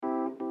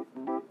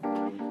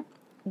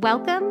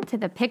Welcome to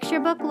the Picture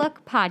Book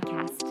Look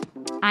podcast.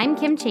 I'm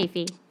Kim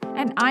Chafee.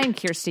 And I'm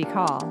Kirsty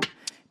Call.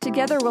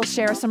 Together we'll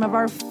share some of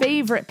our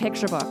favorite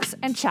picture books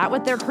and chat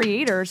with their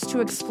creators to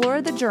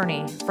explore the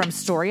journey from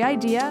story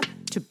idea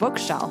to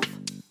bookshelf.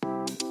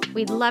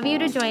 We'd love you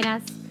to join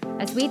us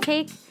as we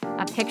take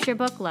a picture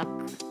book look.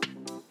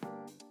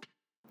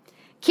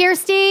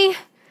 Kirsty,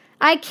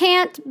 I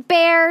can't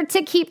bear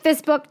to keep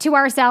this book to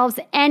ourselves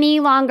any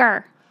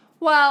longer.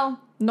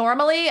 Well,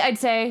 normally I'd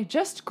say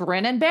just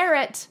grin and bear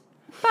it.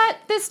 But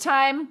this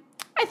time,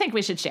 I think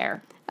we should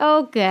share.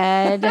 Oh,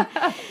 good.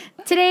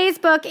 Today's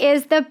book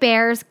is The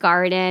Bear's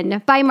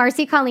Garden by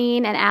Marcy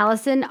Colleen and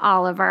Allison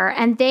Oliver,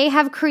 and they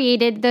have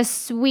created the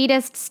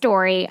sweetest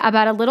story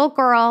about a little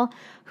girl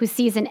who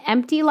sees an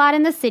empty lot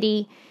in the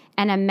city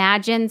and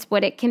imagines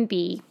what it can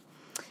be.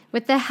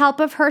 With the help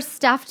of her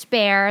stuffed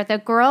bear, the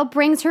girl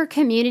brings her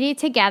community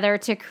together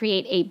to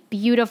create a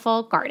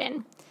beautiful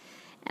garden.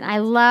 And I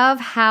love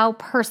how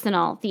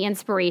personal the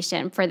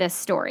inspiration for this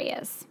story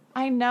is.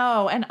 I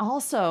know. And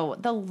also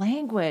the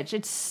language,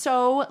 it's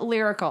so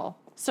lyrical.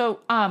 So,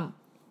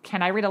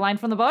 can I read a line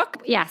from the book?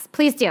 Yes,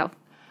 please do.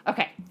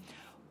 Okay.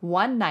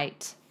 One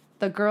night,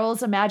 the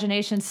girl's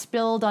imagination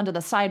spilled onto the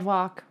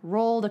sidewalk,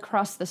 rolled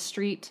across the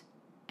street,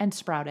 and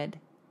sprouted.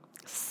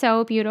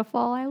 So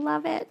beautiful. I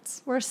love it.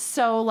 We're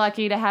so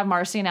lucky to have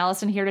Marcy and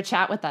Allison here to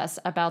chat with us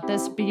about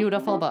this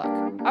beautiful book.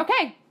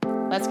 Okay,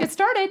 let's get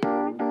started.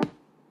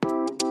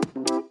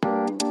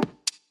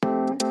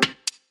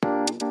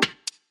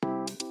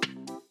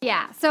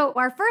 Yeah, so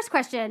our first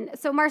question,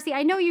 so Marcy,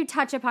 I know you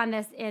touch upon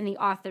this in the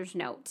author's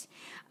note,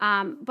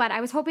 but I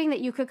was hoping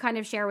that you could kind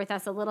of share with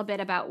us a little bit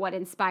about what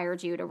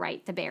inspired you to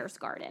write The Bear's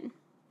Garden.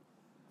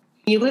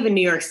 You live in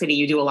New York City,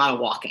 you do a lot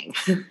of walking.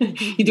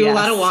 You do Yes. a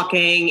lot of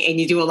walking and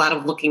you do a lot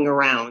of looking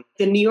around.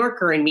 The New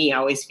Yorker in me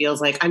always feels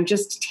like I'm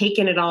just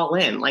taking it all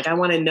in. Like I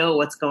want to know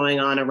what's going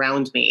on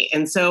around me.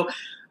 And so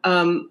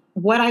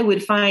what I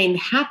would find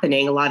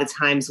happening a lot of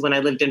times when I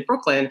lived in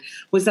Brooklyn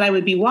was that I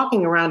would be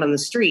walking around on the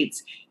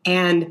streets.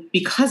 And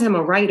because I'm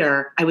a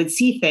writer, I would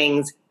see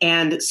things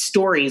and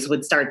stories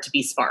would start to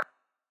be sparked.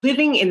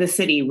 Living in the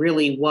city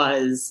really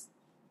was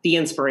the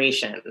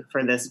inspiration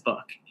for this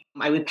book.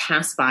 I would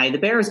pass by the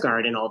Bear's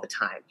Garden all the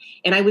time.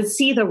 And I would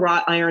see the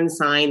wrought iron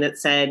sign that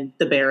said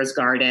the Bear's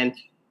Garden.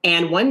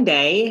 And one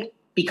day,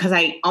 because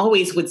I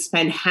always would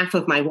spend half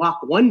of my walk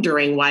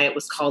wondering why it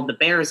was called the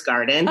Bear's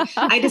Garden,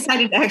 I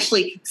decided to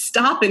actually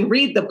stop and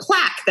read the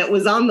plaque that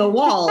was on the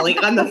wall,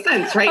 like on the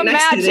fence right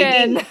next to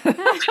the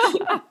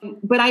gate.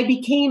 But I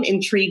became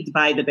intrigued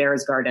by the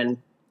Bear's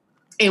Garden.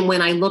 And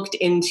when I looked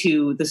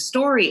into the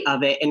story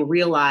of it and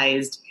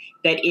realized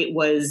that it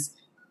was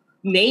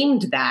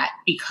named that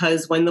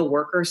because when the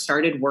workers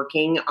started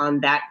working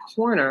on that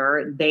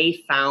corner,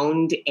 they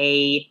found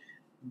a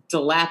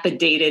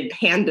dilapidated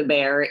panda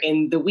bear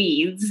in the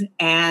weeds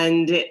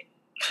and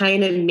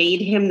kind of made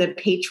him the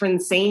patron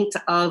saint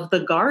of the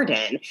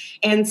garden.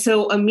 And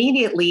so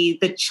immediately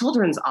the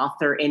children's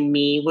author in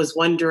me was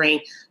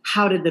wondering,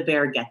 how did the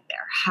bear get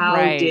there? How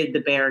did the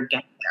bear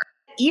get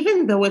there?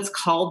 Even though it's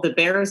called The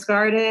Bear's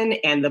Garden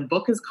and the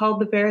book is called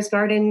The Bear's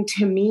Garden,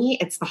 to me,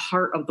 it's the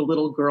heart of the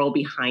little girl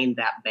behind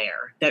that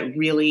bear that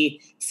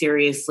really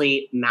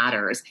seriously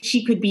matters.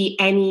 She could be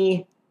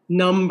any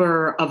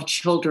number of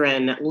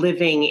children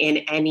living in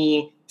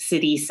any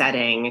city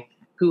setting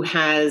who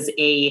has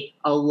a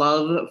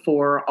love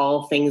for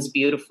all things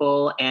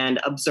beautiful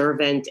and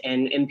observant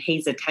and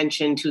pays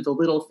attention to the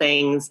little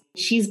things.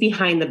 She's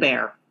behind the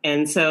bear.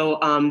 And so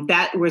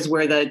that was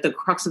where the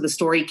crux of the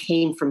story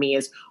came for me,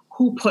 is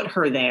who put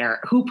her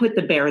there, who put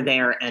the bear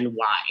there, and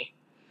why.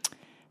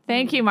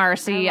 Thank you,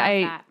 Marcy.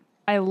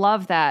 I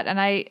love that. And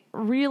I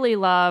really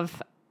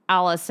love,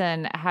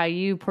 Allison, how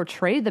you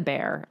portray the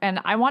bear. And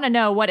I want to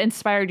know what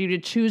inspired you to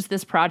choose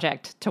this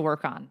project to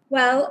work on.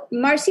 Well,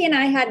 Marcy and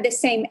I had the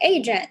same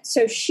agent.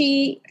 So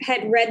she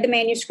had read the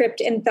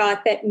manuscript and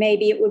thought that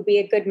maybe it would be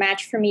a good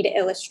match for me to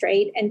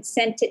illustrate and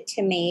sent it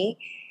to me.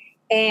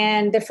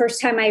 And the first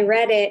time I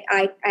read it,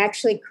 I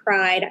actually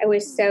cried. I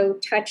was so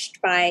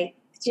touched by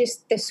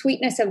just the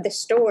sweetness of the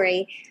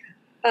story.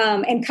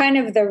 And kind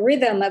of the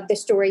rhythm of the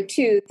story,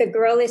 too. The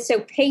girl is so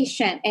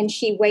patient and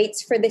she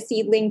waits for the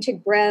seedling to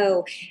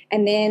grow.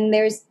 And then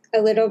there's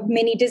a little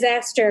mini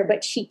disaster,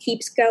 but she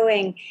keeps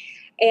going.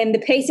 And the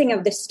pacing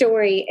of the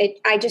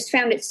story, I just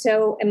found it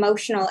so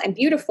emotional and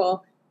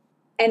beautiful.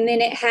 And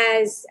then it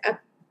has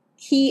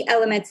key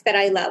elements that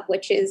I love,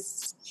 which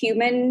is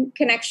human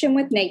connection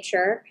with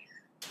nature,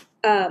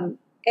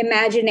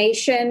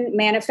 imagination,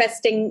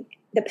 manifesting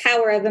the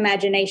power of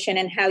imagination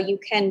and how you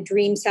can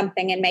dream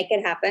something and make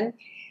it happen.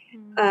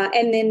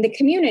 And then the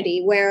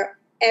community where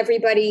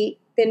everybody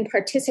then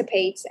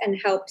participates and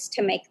helps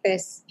to make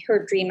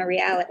her dream a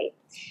reality.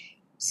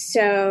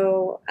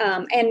 So,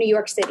 and New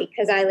York City,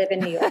 because I live in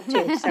New York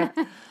too. So.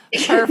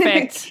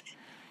 Perfect.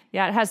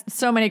 Yeah, it has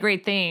so many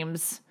great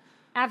themes.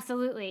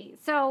 Absolutely.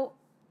 So,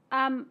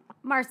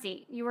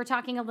 Marcy, you were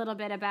talking a little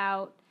bit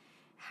about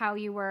how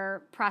you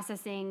were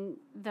processing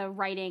the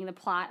writing, the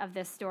plot of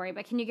this story,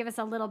 but can you give us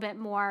a little bit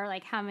more,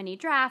 like how many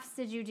drafts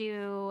did you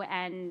do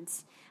and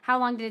how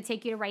long did it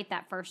take you to write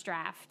that first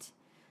draft?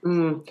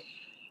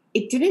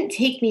 It didn't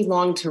take me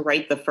long to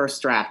write the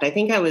first draft. I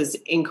think I was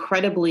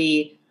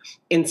incredibly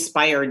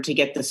inspired to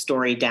get the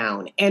story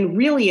down. And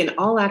really, in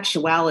all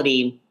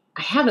actuality,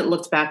 I haven't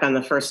looked back on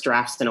the first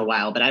drafts in a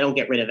while, but I don't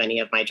get rid of any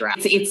of my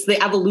drafts. It's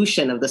the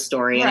evolution of the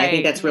story. And I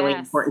think that's really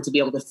important to be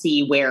able to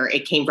see where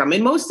it came from.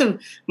 And most of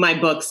my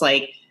books,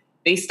 like,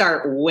 they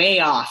start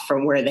way off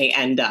from where they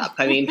end up.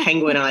 I mean,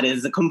 Penguinaut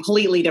is a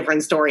completely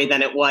different story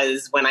than it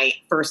was when I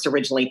first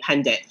originally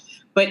penned it.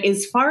 But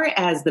as far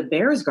as The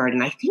Bear's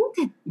Garden, I think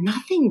that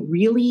nothing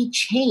really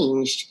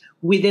changed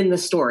within the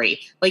story.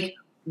 Like,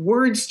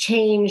 words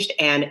changed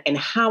and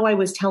how I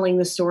was telling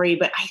the story.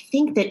 But I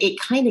think that it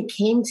kind of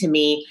came to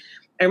me.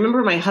 I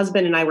remember my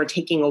husband and I were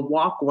taking a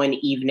walk one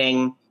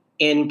evening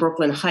in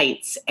Brooklyn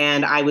Heights,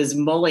 and I was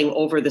mulling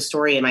over the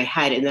story in my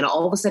head. And then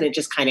all of a sudden it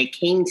just kind of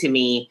came to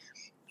me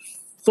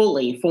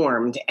fully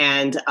formed.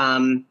 And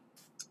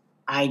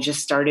I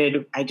just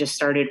started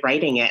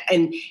writing it.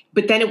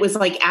 But then it was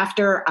like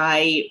after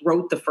I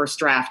wrote the first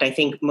draft, I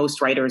think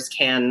most writers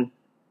can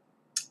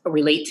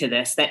relate to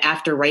this, that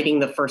after writing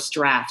the first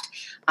draft,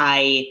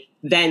 I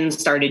then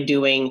started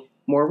doing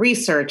more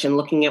research and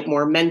looking at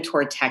more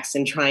mentor texts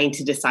and trying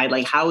to decide,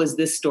 like, how is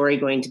this story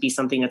going to be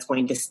something that's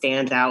going to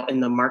stand out in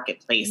the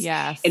marketplace?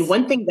 Yes. And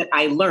one thing that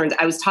I learned,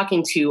 I was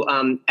talking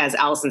to, as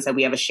Allison said,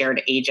 we have a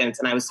shared agent,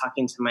 and I was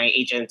talking to my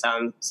agent,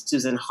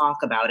 Susan Hawk,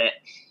 about it.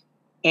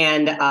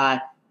 And,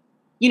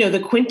 the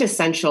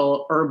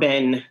quintessential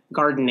urban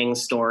gardening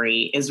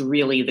story is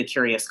really The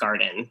Curious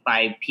Garden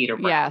by Peter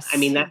Brown. Yes. I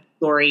mean, that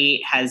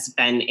story has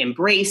been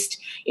embraced.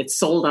 It's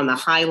sold on the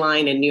High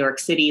Line in New York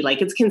City.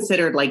 Like, it's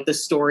considered like the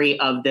story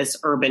of this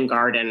urban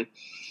garden.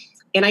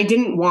 And I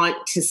didn't want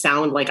to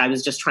sound like I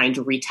was just trying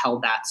to retell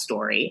that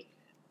story.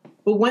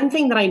 But one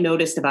thing that I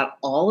noticed about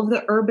all of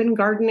the urban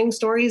gardening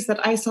stories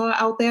that I saw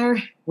out there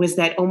was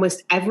that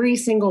almost every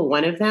single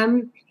one of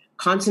them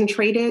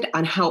concentrated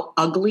on how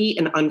ugly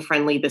and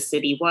unfriendly the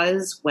city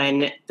was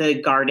when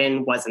the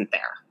garden wasn't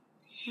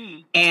there.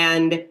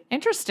 And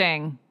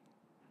interesting.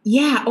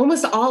 Yeah,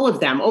 almost all of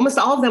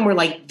them were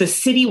like, the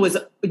city was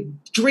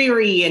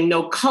dreary and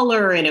no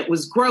color and it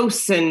was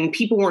gross and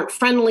people weren't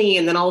friendly.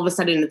 And then all of a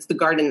sudden it's the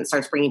garden that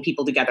starts bringing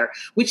people together,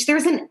 which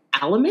there's an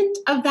element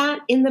of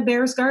that in The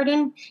Bear's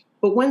Garden.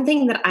 But one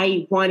thing that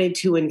I wanted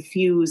to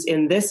infuse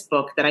in this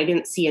book that I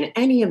didn't see in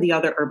any of the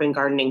other urban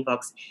gardening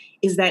books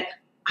is that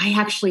I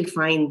actually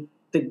find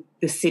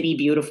the city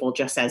beautiful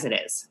just as it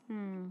is.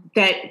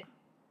 That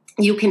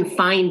you can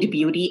find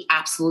beauty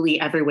absolutely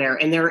everywhere.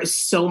 And there is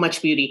so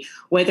much beauty,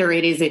 whether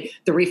it is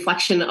the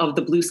reflection of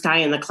the blue sky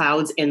and the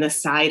clouds in the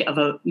side of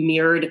a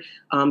mirrored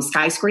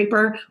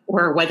skyscraper,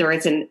 or whether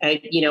it's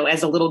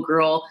as a little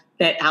girl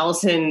that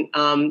Allison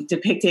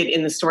depicted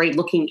in the story,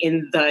 looking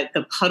in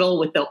the puddle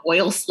with the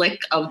oil slick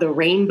of the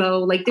rainbow.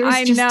 Like,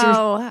 there's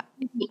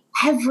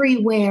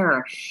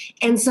everywhere.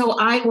 And so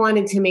I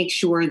wanted to make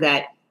sure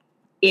that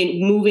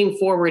in moving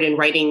forward and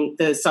writing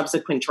the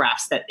subsequent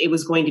drafts, that it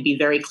was going to be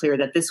very clear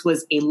that this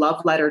was a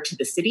love letter to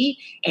the city,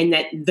 and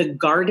that the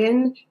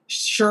garden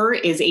sure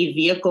is a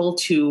vehicle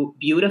to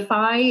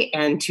beautify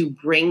and to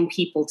bring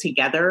people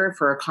together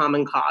for a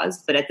common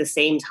cause. But at the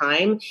same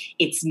time,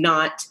 it's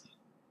not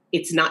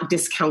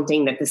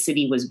discounting that the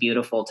city was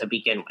beautiful to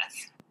begin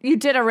with. You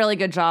did a really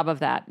good job of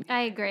that.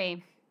 I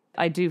agree.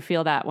 I do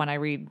feel that when I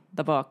read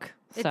the book.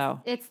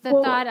 It's the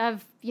thought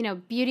of,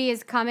 beauty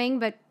is coming,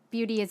 but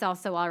beauty is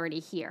also already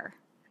here.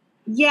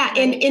 Yeah.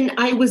 Right? And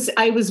I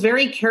was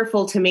very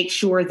careful to make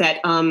sure that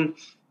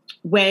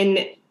when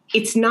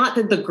it's not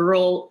that the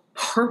girl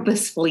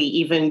purposefully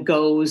even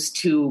goes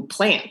to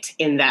plant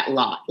in that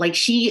lot, like,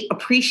 she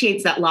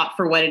appreciates that lot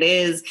for what it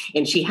is.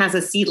 And she has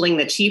a seedling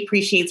that she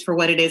appreciates for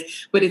what it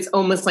is, but it's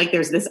almost like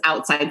there's this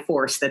outside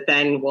force that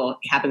then,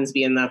 happens to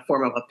be in the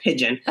form of a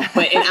pigeon,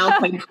 but an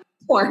outside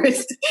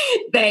force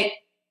that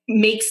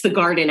makes the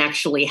garden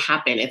actually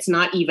happen. It's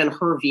not even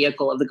her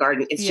vehicle of the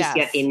garden. It's just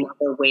yet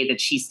another way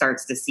that she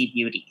starts to see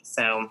beauty.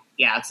 So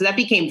that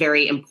became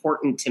very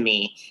important to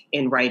me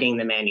in writing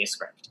the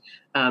manuscript.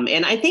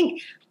 And I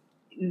think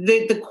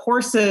the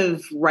course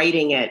of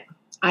writing it,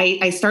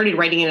 I started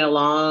writing it a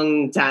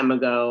long time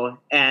ago,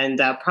 and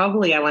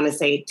probably I want to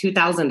say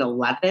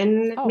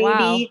 2011, maybe.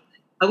 Wow.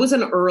 It was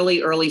an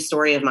early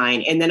story of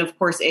mine. And then, of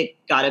course, it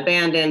got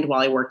abandoned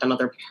while I worked on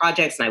other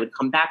projects, and I would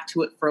come back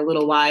to it for a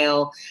little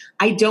while.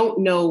 I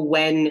don't know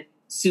when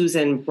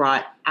Susan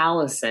brought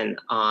Allison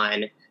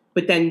on,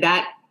 but then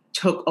that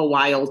took a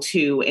while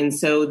too. And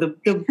so the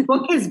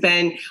book has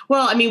been,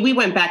 we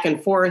went back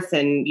and forth,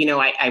 and,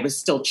 I was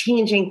still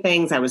changing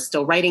things. I was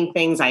still writing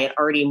things. I had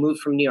already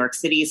moved from New York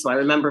City. So I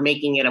remember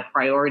making it a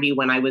priority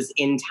when I was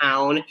in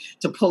town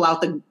to pull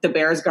out the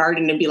Bear's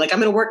Garden and be like, I'm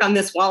going to work on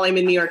this while I'm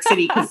in New York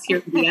City, because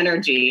here's the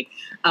energy.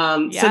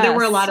 So there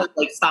were a lot of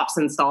stops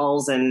and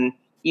stalls and,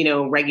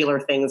 regular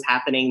things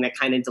happening that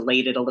kind of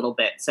delayed it a little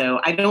bit. So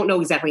I don't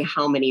know exactly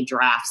how many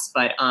drafts,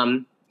 but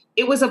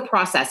it was a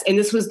process. And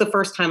this was the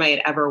first time I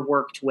had ever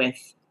worked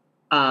with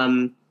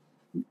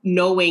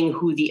knowing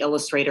who the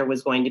illustrator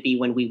was going to be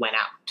when we went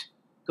out,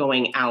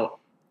 going out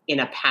in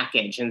a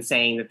package and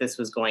saying that this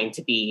was going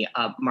to be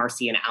a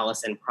Marcy and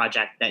Allison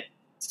project that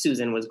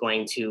Susan was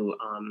going to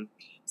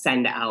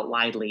send out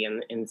widely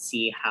and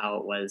see how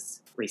it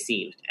was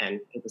received. And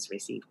it was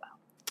received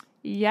well.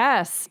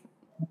 Yes.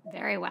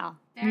 Very well.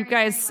 You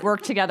guys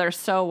work together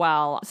so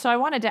well. So I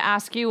wanted to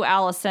ask you,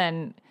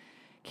 Allison,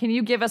 can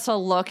you give us a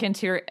look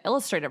into your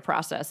illustrative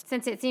process?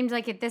 Since it seems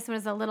like this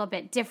was a little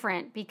bit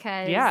different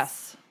because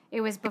yes,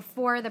 it was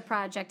before the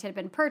project had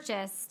been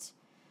purchased.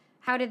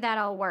 How did that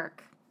all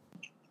work?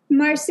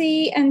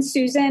 Marcy and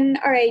Susan,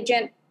 our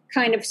agent,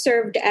 kind of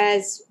served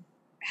as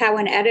how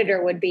an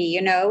editor would be,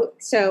 you know?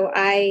 So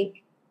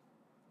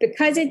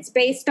because it's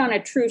based on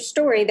a true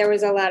story, there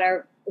was a lot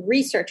of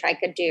research I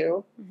could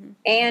do. Mm-hmm.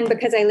 And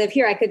because I live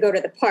here, I could go to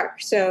the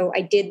park. So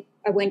I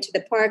went to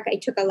the park. I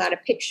took a lot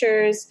of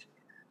pictures,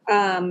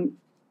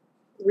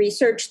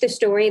 researched the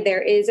story.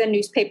 There is a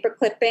newspaper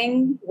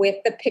clipping with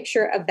the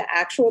picture of the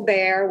actual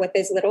bear with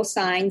his little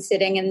sign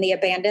sitting in the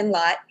abandoned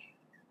lot.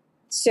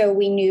 So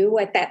we knew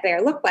what that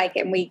bear looked like.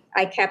 And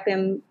I kept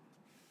him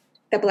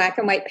the black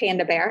and white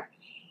panda bear.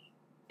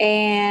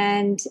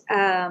 And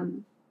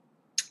then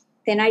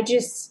I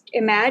just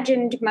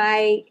imagined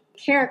my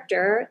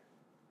character.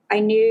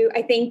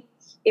 I think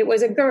it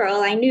was a girl.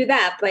 I knew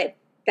that, but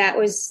that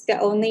was the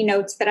only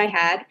notes that I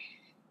had.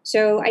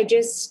 So I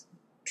just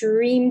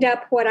dreamed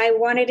up what I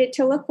wanted it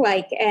to look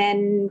like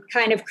and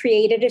kind of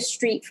created a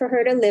street for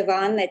her to live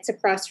on that's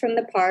across from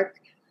the park.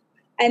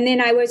 And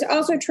then I was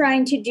also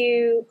trying to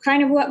do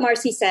kind of what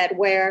Marcy said,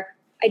 where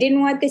I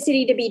didn't want the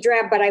city to be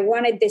drab, but I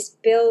wanted this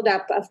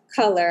buildup of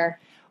color.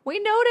 We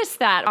noticed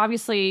that.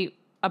 Obviously,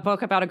 a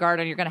book about a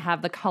garden, you're going to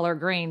have the color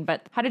green,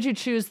 but how did you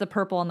choose the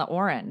purple and the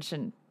orange?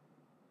 And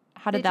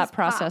how did that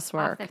process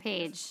work? Off the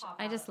page.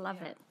 I just love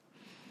it.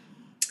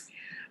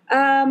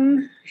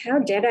 How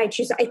did I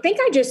choose? I think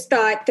I just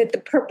thought that the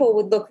purple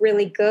would look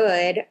really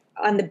good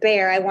on the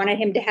bear. I wanted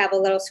him to have a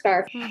little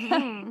scarf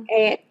and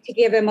to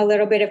give him a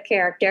little bit of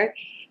character.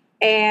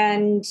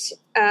 And,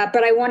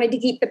 but I wanted to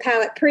keep the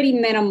palette pretty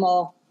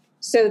minimal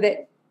so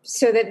that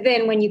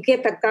then when you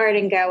get the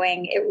garden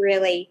going, it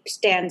really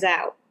stands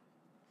out.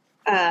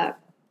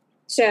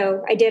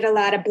 So I did a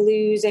lot of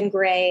blues and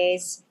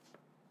grays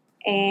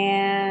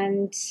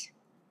and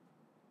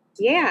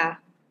yeah.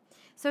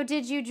 So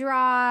did you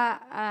draw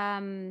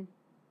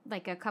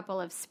like a couple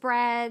of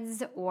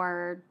spreads,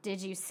 or did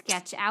you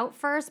sketch out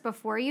first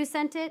before you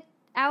sent it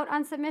out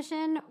on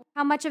submission?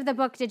 How much of the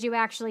book did you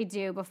actually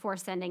do before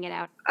sending it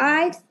out?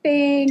 I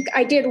think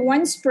I did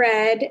one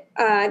spread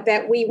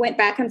that we went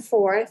back and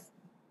forth.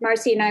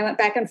 Marcy and I went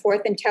back and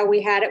forth until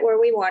we had it where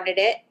we wanted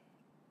it.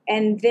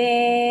 And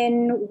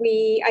then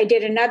I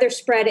did another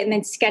spread and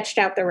then sketched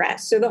out the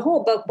rest. So the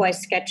whole book was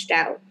sketched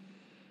out.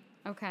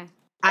 Okay.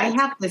 I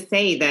have to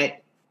say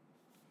that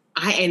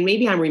and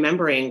maybe I'm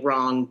remembering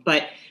wrong,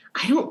 but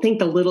I don't think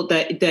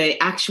the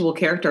actual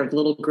character of the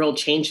little girl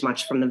changed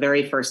much from the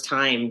very first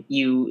time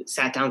you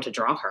sat down to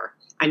draw her.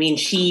 I mean,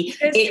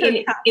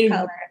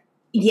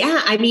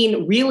 yeah, I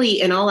mean,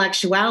 really, in all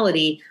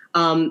actuality,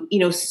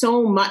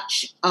 so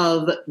much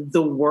of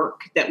the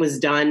work that was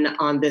done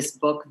on this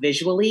book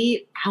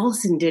visually,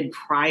 Allison did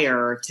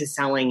prior to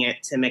selling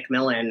it to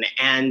Macmillan.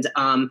 And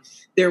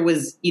there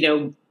was,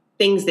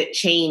 things that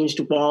changed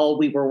while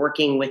we were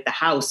working with the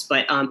house.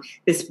 But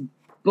this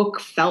book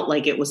felt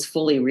like it was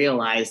fully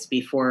realized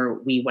before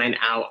we went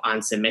out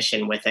on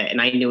submission with it. And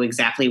I knew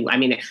exactly,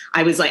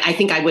 I was like, I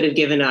think I would have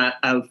given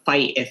a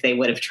fight if they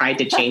would have tried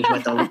to change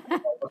what the look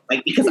looked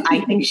like, because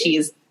I think she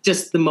is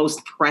just the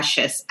most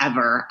precious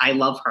ever. I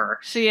love her.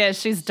 She is.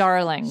 She's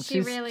darling. She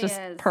She's really just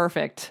is.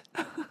 Perfect.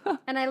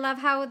 And I love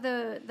how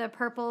the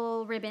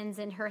purple ribbons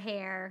in her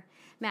hair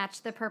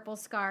match the purple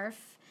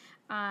scarf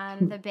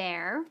on the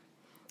bear.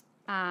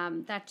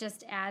 That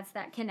just adds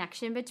that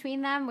connection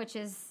between them, which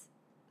is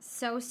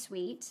so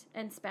sweet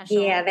and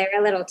special. Yeah, they're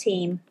a little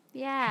team.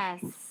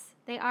 Yes,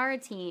 they are a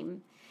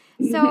team.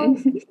 So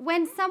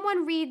when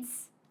someone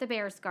reads The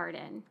Bear's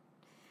Garden,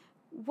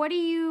 what do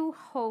you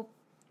hope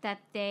that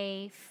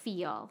they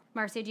feel?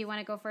 Marcy, do you want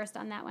to go first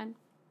on that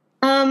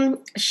one?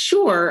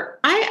 Sure.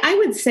 I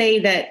would say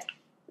that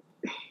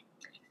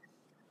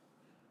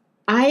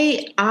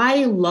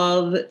I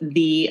love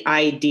the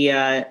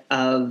idea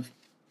of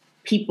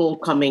people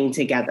coming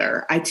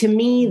together. To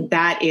me,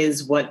 that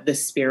is what the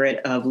spirit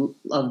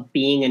of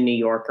being a New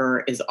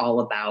Yorker is all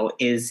about,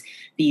 is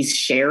these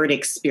shared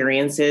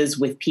experiences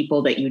with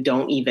people that you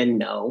don't even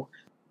know.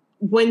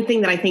 One thing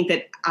that I think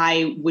that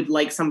I would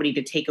like somebody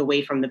to take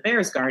away from The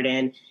Bear's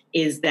Garden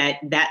is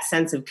that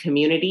sense of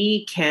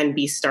community can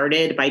be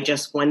started by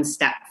just one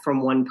step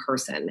from one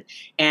person.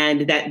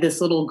 And that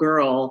this little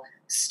girl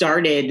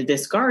started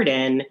this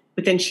garden,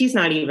 but then she's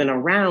not even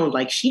around.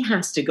 Like, she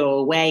has to go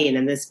away. And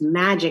then this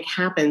magic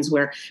happens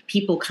where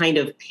people kind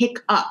of pick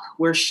up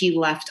where she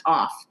left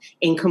off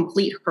and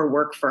complete her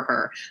work for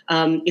her.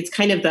 It's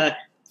kind of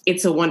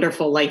It's a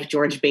Wonderful Life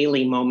George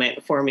Bailey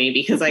moment for me,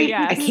 because I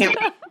can't,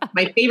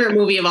 my favorite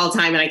movie of all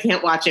time, and I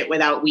can't watch it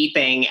without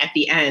weeping at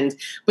the end.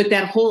 But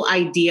that whole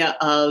idea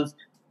of,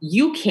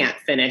 you can't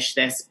finish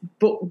this,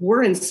 but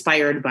we're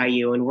inspired by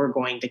you and we're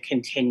going to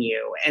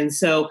continue. And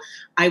so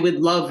I would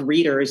love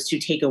readers to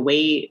take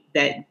away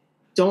that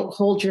don't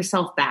hold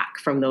yourself back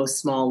from those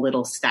small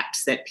little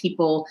steps, that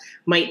people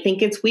might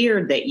think it's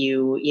weird that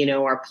you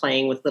are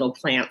playing with little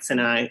plants in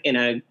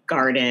a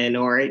garden,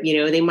 or,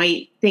 they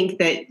might think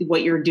that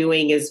what you're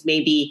doing is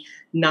maybe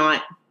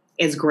not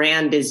as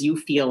grand as you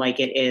feel like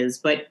it is,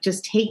 but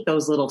just take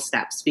those little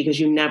steps, because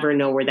you never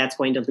know where that's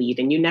going to lead,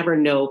 and you never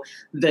know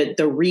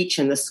the reach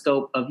and the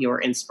scope of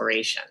your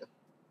inspiration.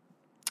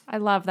 I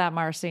love that,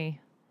 Marcy.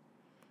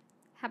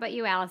 How about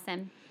you,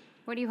 Allison?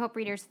 What do you hope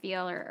readers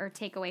feel or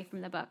take away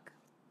from the book?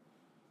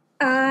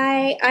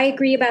 I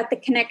agree about the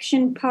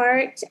connection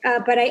part,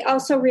 but I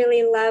also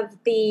really love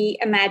the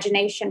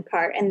imagination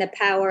part and the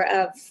power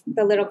of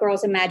the little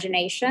girl's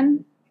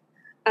imagination,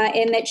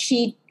 in that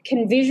she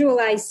can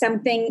visualize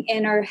something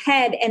in her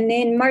head, and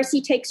then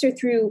Marcy takes her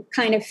through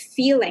kind of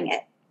feeling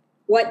it,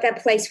 what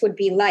that place would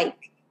be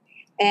like,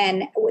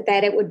 and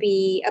that it would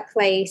be a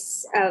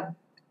place of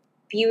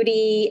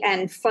beauty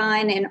and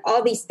fun and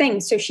all these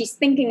things. So she's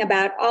thinking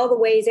about all the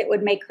ways it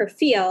would make her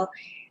feel,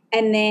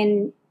 and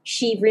then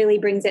she really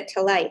brings it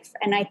to life.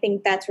 And I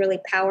think that's really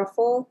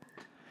powerful.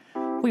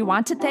 We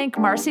want to thank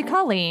Marcy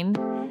Colleen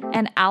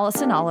and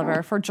Allison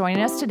Oliver for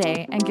joining us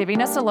today and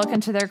giving us a look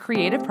into their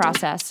creative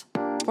process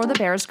for The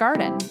Bear's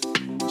Garden.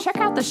 Check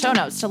out the show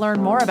notes to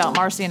learn more about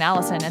Marcy and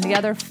Allison and the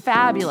other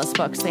fabulous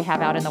books they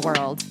have out in the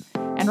world.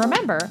 And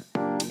remember,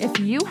 if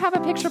you have a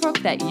picture book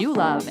that you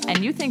love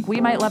and you think we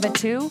might love it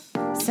too,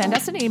 send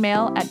us an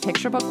email at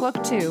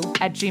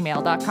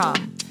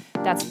picturebooklook2@gmail.com.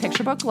 That's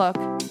picturebooklook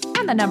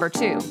and the number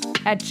 2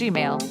 at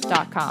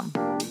gmail.com.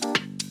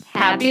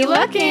 Happy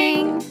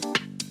looking!